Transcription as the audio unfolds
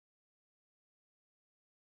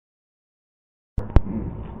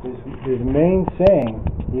his main saying,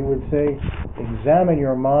 he would say, examine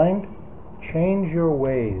your mind, change your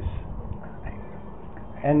ways.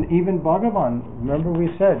 And even Bhagavan, remember we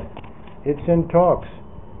said, it's in talks.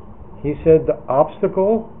 He said the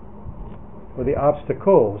obstacle, or the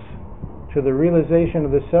obstacles, to the realization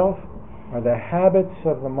of the self are the habits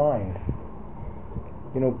of the mind.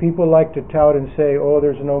 You know, people like to tout and say, oh,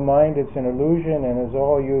 there's no mind, it's an illusion, and it's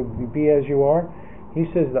all you be as you are. He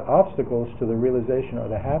says the obstacles to the realization are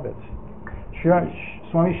the habits.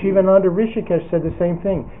 Swami Shivananda Rishikesh said the same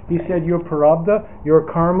thing. He said your prarabdha, your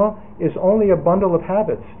karma, is only a bundle of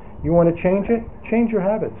habits. You want to change it? Change your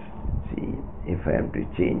habits. See, if I am to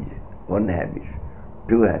change one habit,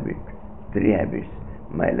 2 habits, 3 habits,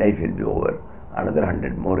 my life will be over. Another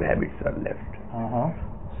 100 more habits are left.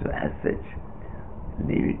 So as such,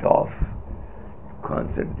 leave it off.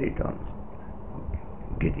 Concentrate on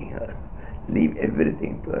getting her. Leave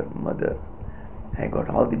everything to her mother. I got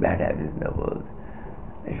all the bad habits in the world.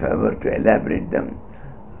 If I were to elaborate them,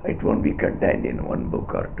 it won't be contained in 1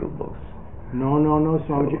 book or 2 books. No,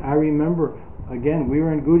 Swamiji. I remember, again, we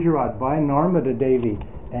were in Gujarat by Narmada Devi,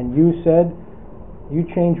 and you said you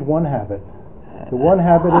changed one habit. The one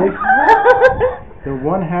habit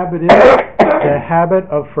is the habit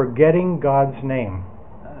of forgetting God's name.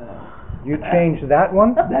 You changed that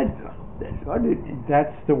one? That's what it is.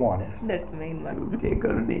 That's the one. That's the main one. You take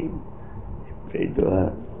her name, pray to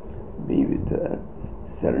her, be with her,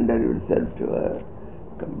 surrender yourself to her,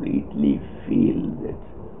 completely feel that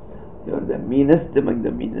you are the meanest among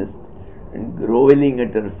the meanest and groveling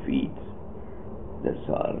at her feet. That's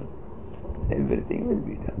all. Everything will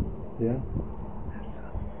be done. Yeah.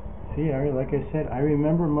 See, like I said, I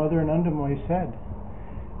remember Mother Anandamoy said,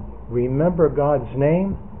 remember God's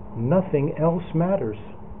name, nothing else matters.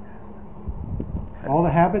 All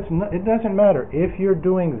the habits, it doesn't matter if you're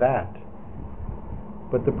doing that.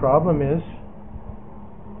 But the problem is,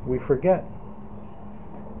 we forget.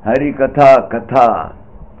 Hari Katha, Katha,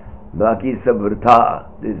 Baki Sab Vrtha.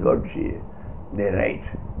 This is what they write.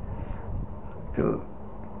 To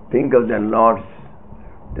think of the Lord,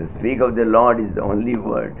 to speak of the Lord is the only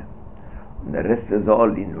word. The rest is all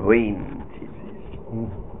in vain, she says.